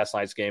was at last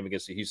night's game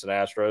against the Houston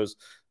Astros.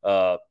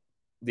 The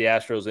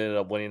Astros ended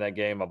up winning that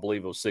game. I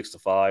believe it was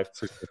 6-5.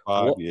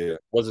 6-5, yeah.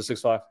 Was it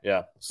 6-5?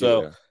 Yeah.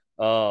 So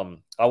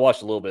I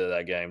watched a little bit of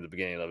that game, the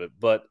beginning of it.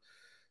 But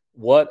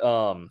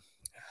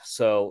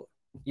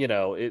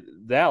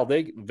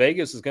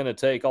Vegas is going to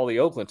take all the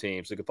Oakland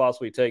teams. It could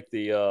possibly take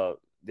the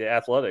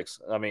Athletics.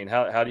 I mean,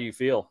 how do you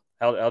feel?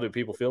 How do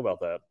people feel about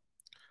that?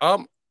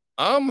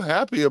 I'm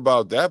happy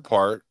about that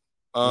part.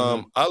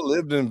 Mm-hmm. I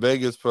lived in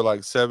Vegas for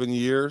like 7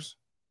 years.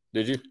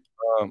 Did you?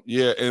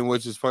 Yeah, and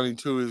which is funny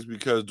too is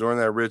because during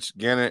that Rich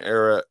Gannon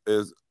era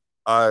is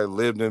I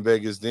lived in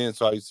Vegas then,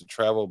 so I used to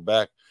travel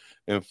back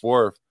and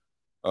forth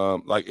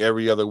like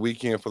every other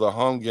weekend for the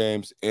home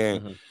games.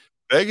 And Mm-hmm.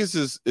 Vegas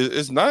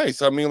is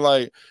nice. I mean,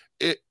 like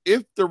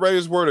if the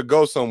Raiders were to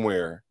go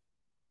somewhere,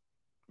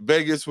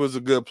 Vegas was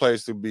a good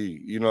place to be.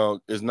 You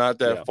know, it's not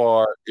that Yeah.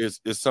 far. It's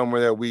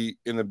somewhere that we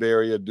in the Bay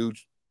Area do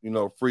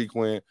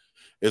frequent.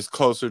 It's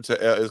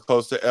it's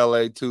close to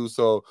LA too,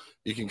 so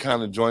you can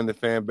kind of join the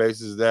fan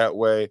bases that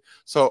way.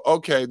 So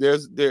okay,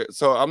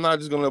 so I'm not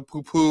just gonna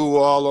poo poo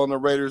all on the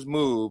Raiders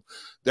move.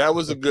 That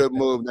was a good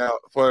move. Now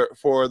for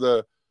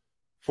the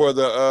for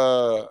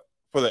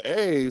the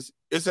A's,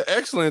 it's an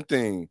excellent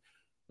thing.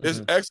 It's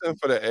Mm-hmm. excellent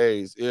for the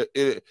A's.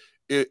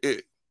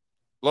 It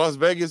Las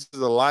Vegas is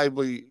a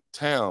lively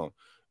town,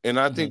 and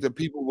I Mm-hmm. think that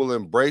people will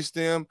embrace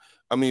them.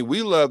 I mean,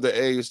 we love the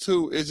A's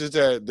too. It's just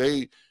that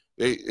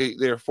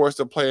they're forced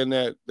to play in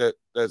that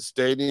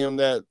stadium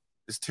that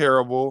is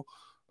terrible.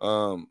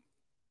 Um,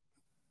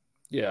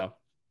 Yeah.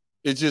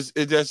 that's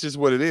just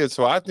what it is.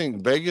 So I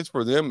think Vegas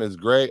for them is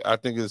great. I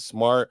think it's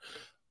smart.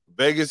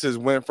 Vegas has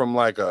went from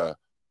like a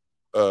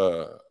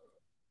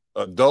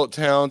adult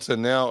town to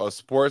now a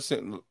sports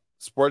town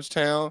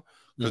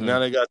because Mm-hmm. now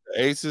they got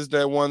the Aces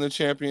that won the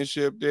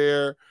championship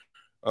there.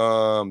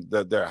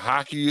 That their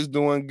hockey is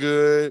doing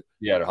good.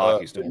 Yeah, their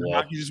hockey's doing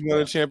well. Hockey just won a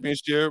Yeah.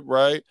 championship,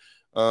 right?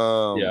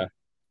 Yeah.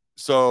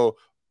 So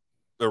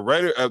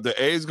the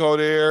A's go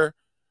there.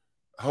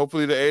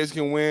 Hopefully the A's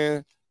can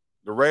win.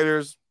 The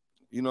Raiders,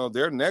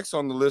 they're next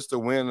on the list to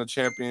win a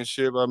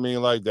championship. I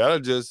mean, like that'll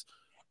just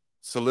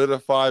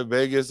solidify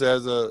Vegas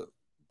as a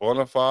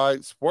bona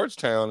fide sports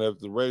town if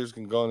the Raiders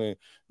can go in and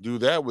do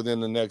that within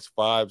the next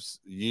 5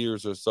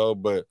 years or so.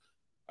 But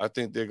I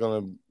think they're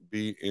going to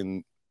be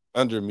in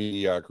under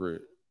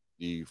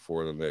mediocrity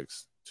for the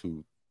next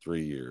 2,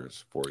 3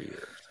 years, 4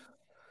 years.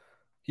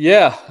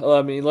 Yeah.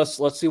 I mean, let's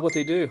see what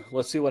they do.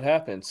 Let's see what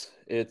happens.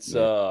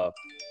 Yeah.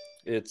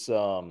 It's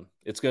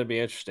going to be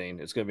interesting.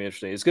 It's going to be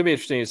interesting. It's going to be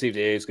interesting to see if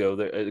the A's go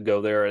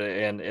there,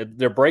 and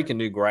they're breaking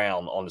new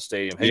ground on the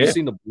stadium. Have you Yeah.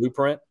 seen the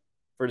blueprint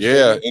for the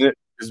Yeah. stadium? And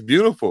it's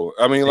beautiful.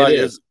 I mean, It like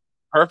is. it's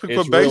perfect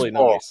for It's really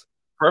baseball. nice.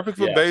 Perfect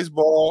for Yeah.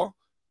 baseball.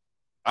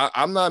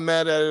 I'm not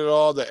mad at it at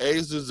all. The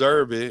A's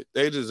deserve it.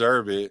 They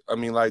deserve it. I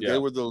mean, like Yeah. they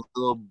were the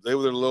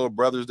little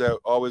brothers that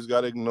always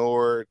got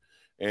ignored,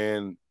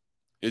 and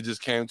it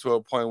just came to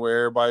a point where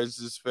everybody's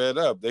just fed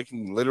up. They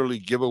can literally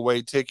give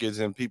away tickets,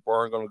 and people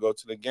aren't going to go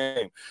to the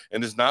game.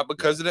 And it's not Yeah.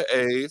 because of the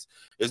A's.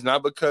 It's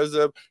not because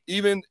of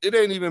it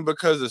ain't even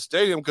because of the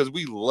stadium because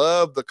we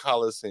love the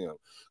Coliseum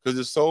because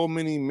there's so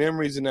many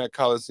memories in that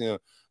Coliseum.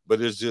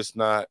 But it's just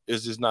not.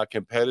 It's just not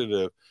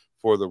competitive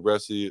for the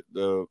rest of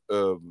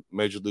the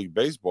Major League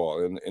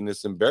Baseball, and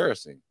it's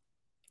embarrassing.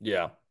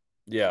 Yeah.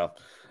 Yeah.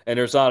 And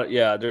there's not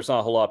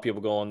a whole lot of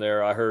people going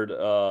there. I heard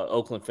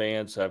Oakland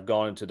fans have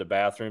gone into the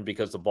bathroom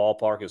because the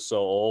ballpark is so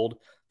old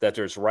that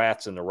there's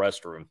rats in the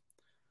restroom.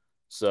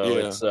 So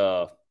Yeah,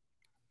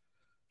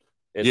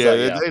 it's yeah,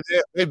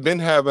 yeah. they've been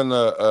having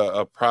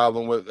a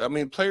problem with. I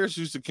mean, players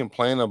used to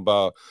complain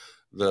about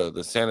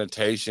the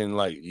sanitation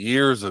like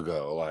years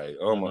ago. Like,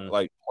 oh my, Mhm.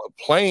 like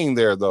playing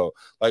there though.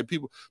 Like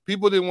people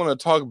didn't want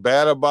to talk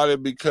bad about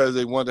it because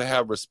they wanted to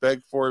have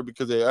respect for it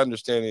because they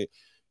understand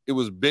it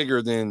was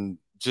bigger than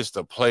just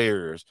the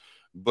players.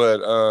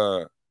 But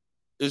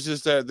it's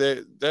just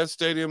that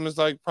stadium is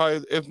like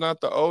probably if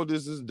not the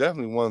oldest, it's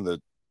definitely one of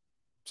the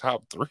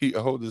top three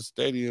oldest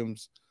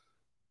stadiums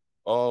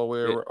all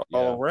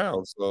Yeah.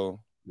 around. So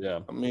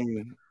Yeah. I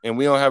mean, and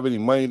we don't have any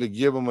money to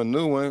give them a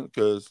new one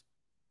because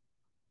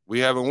we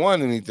haven't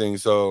won anything.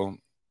 So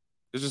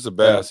it's just a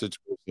Yeah. bad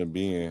situation to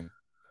be in.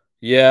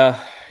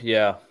 Yeah,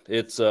 yeah,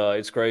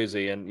 it's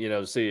crazy, and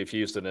the city of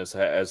Houston has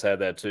had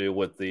that too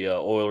with the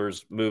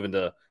Oilers moving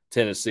to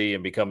Tennessee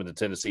and becoming the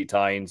Tennessee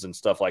Titans and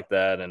stuff like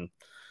that, and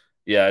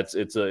yeah,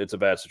 it's a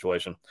bad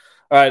situation.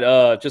 All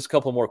right, just a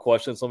couple more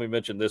questions. Let me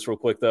mention this real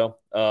quick though.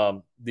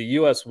 The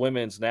U.S.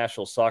 women's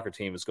national soccer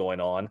team is going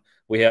on.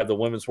 We have the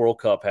Women's World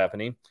Cup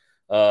happening.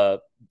 Uh,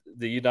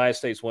 the United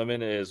States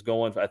women is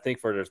going, I think,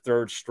 for their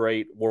third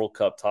straight World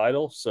Cup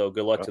title. So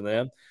good luck Uh, to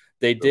them.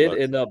 They Good did luck.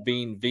 end up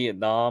beating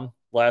Vietnam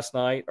last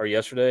night or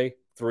yesterday,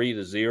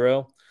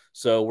 3-0.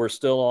 So we're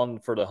still on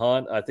for the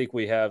hunt. I think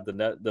we have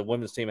the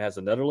women's team has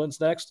the Netherlands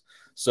next.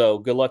 So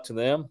good luck to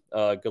them.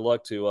 Good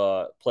luck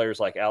to players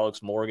like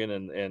Alex Morgan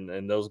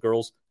and those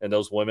girls and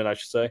those women, I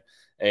should say.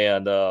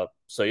 And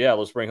so yeah,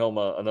 let's bring home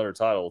another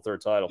title, a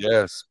third title.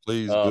 Yes,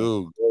 please Um,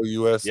 do. Go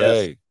yes,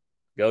 USA.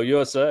 go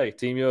USA,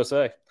 Team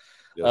USA.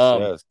 Yes,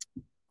 Um, yes.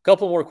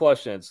 couple more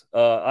questions.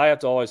 I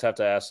always have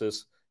to ask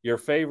this. Your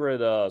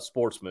favorite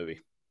sports movie?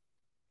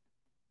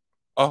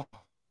 Oh,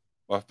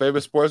 my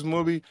favorite sports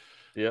movie.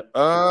 Yep.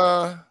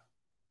 Uh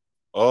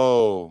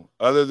oh,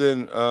 other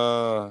than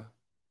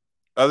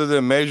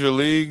the major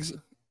leagues,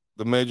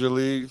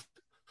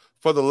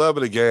 for the love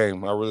of the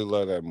game, I really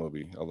love that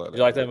movie. I love Did you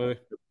that like that movie.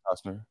 movie?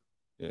 Costner.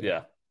 Yeah.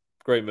 Yeah.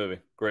 Great movie.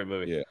 Great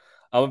movie. Yeah.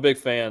 I'm a big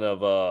fan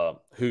of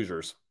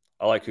Hoosiers.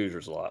 I like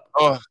Hoosiers a lot.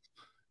 Oh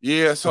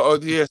yeah, so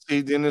yeah.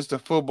 See, then it's the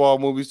football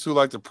movies too,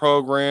 like The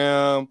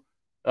Program.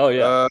 Oh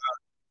yeah.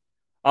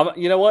 Uh,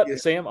 You know what, yeah,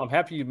 Sam? I'm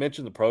happy you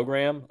mentioned the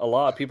program. A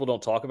lot of people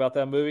don't talk about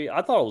that movie.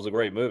 I thought it was a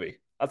great movie.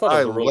 I thought it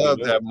I was a really good love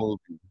movie. that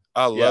movie.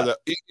 I love Yeah, that.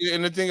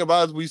 And the thing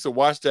about it is we used to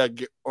watch that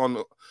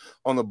on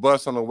the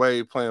bus on the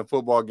way playing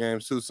football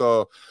games too.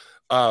 So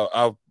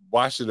I've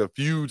watched it a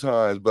few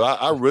times, but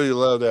I really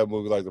love that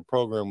movie. Like The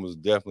Program was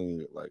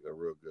definitely like a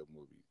real good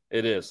movie.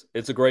 it is.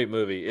 It's a great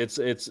movie. It's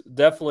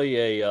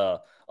definitely a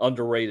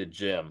underrated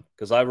gem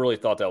because I really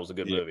thought that was a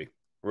good Yeah, movie.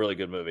 Really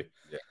good movie.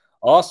 yeah.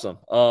 Awesome.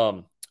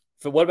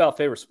 What about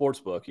favorite sports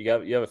book? You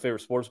have a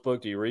favorite sports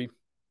book? Do you read?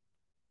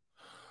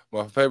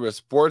 My favorite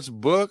sports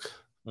book.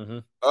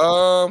 Mm-hmm.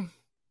 Um,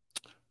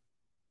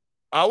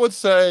 I would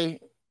say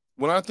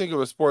when I think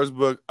of a sports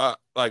book, I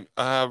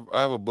have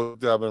a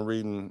book that I've been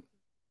reading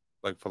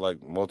like for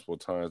like multiple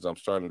times. I'm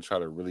starting to try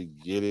to really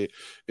get it.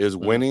 Is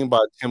Mm-hmm. Winning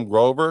by Tim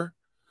Grover.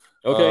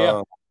 Okay. Yeah.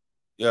 Um,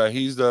 yeah,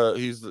 he was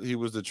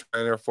the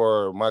trainer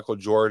for Michael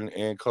Jordan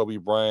and Kobe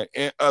Bryant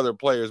and other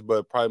players,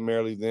 but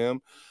primarily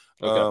them.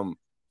 Okay.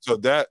 So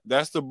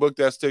that's the book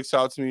that sticks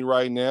out to me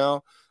right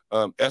now.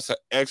 That's an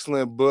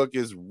excellent book.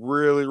 It's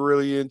really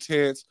really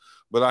intense,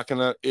 but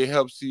it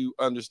helps you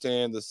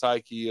understand the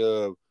psyche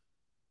of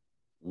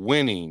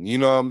winning. You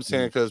know what I'm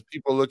saying? Mhm. Because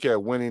people look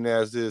at winning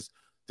as this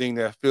thing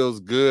that feels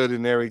good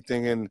and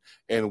everything,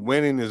 and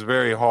winning is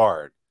very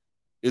hard.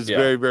 It's Yeah.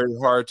 very, very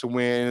hard to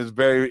win. It's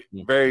very,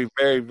 Mm. very,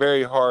 very,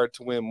 very hard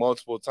to win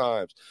multiple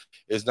times.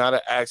 It's not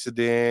an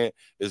accident.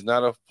 It's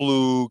not a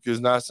fluke.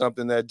 It's not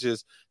something that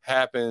just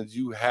happens.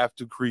 You have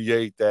to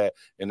create that,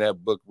 and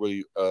that book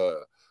really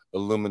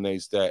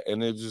illuminates that.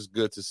 And it's just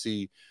good to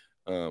see,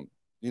 um,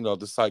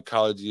 the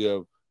psychology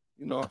of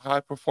high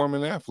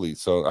performing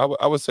athletes. So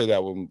I would say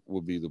that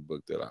would be the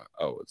book that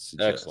I would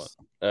Excellent. suggest.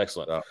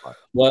 Excellent. Uh,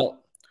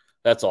 Well,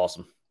 that's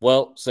awesome.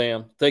 Well,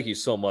 Sam, thank you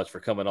so much for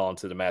coming on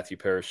to the Matthew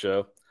Paris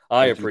Show.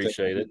 I Thank you. Thank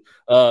appreciate you.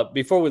 it.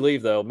 Before we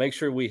leave, though, make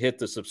sure we hit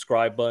the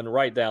subscribe button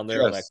right down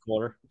there on that Yes.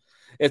 corner.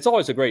 It's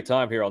always a great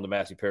time here on the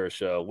Matthew Paris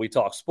Show. We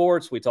talk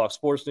sports, we talk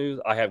sports news.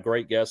 I have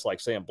great guests like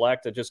Sam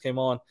Black that just came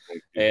on,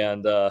 Thank you.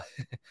 and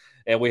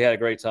and we had a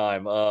great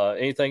time.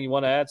 Anything you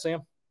want to add,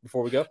 Sam,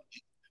 before we go?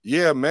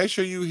 Yeah, make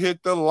sure you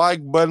hit the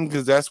like button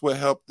because that's what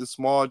helped the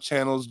small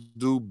channels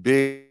do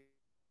big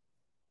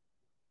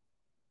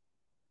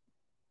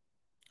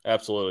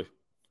Absolutely.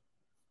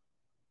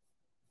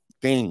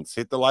 things.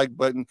 Hit the like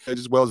button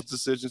as well as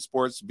Decision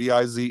Sports,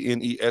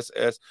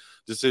 BIZNESS,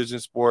 Decision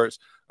Sports.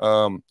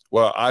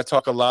 Well, I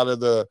talk a lot of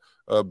the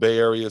Bay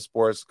Area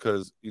sports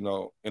because,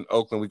 in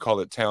Oakland, we call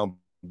it town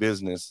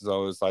business.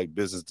 So it's like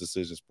business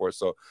decision sports.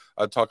 So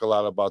I talk a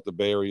lot about the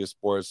Bay Area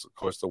sports, of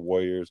course, the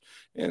Warriors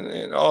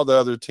and all the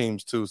other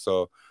teams too.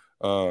 So,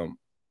 and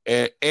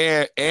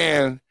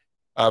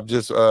I've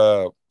just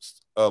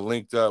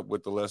linked up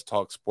with the Let's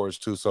Talk Sports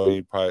too. So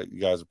you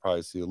guys will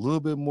probably see a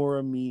little bit more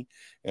of me,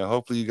 and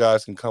hopefully you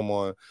guys can come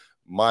on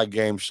my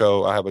game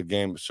show. I have a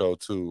game show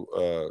too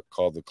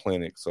called The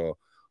Clinic. So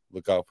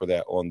look out for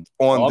that on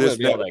Oh, I'm going this to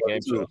be on network that game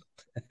too. show.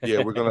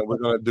 Yeah, we're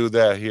gonna do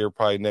that here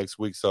probably next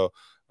week. So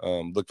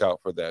look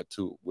out for that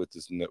too with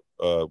this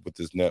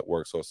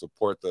network. So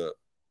support the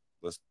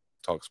Let's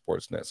Talk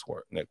Sports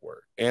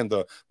network and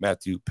the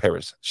Matthew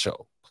Paris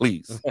Show,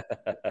 please.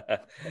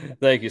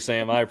 Thank you,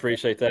 Sam. I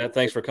appreciate that.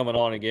 Thanks for coming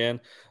on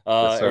again.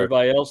 Yes, sir.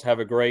 Everybody else, have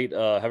a great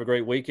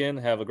weekend.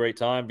 Have a great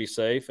time. Be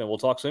safe, and we'll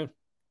talk soon.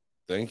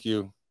 Thank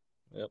you.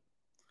 Yep.